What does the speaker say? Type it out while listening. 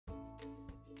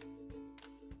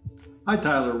Hi,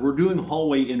 Tyler. We're doing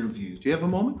hallway interviews. Do you have a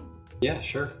moment? Yeah,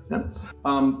 sure. Yeah.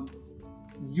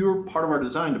 You're part of our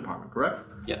design department, correct?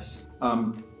 Yes.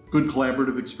 Good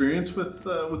collaborative experience with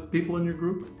the people in your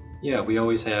group? Yeah, we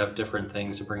always have different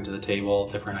things to bring to the table,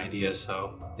 different ideas,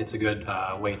 so it's a good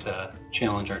way to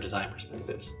challenge our design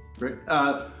perspectives. Great.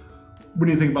 When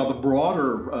you think about the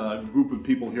broader group of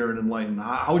people here at inLighten,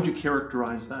 how would you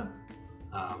characterize them?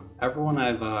 Everyone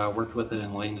I've worked with at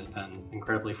inLighten has been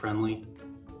incredibly friendly.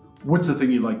 What's the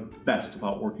thing you like best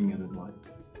about working at inLighten?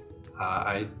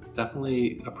 I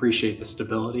definitely appreciate the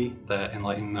stability that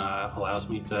inLighten allows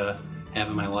me to have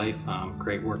in my life,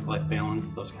 great work-life balance,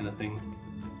 those kind of things.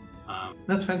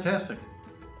 That's fantastic.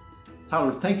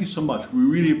 Tyler, thank you so much. We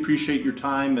really appreciate your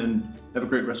time and have a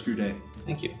great rest of your day.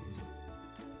 Thank you.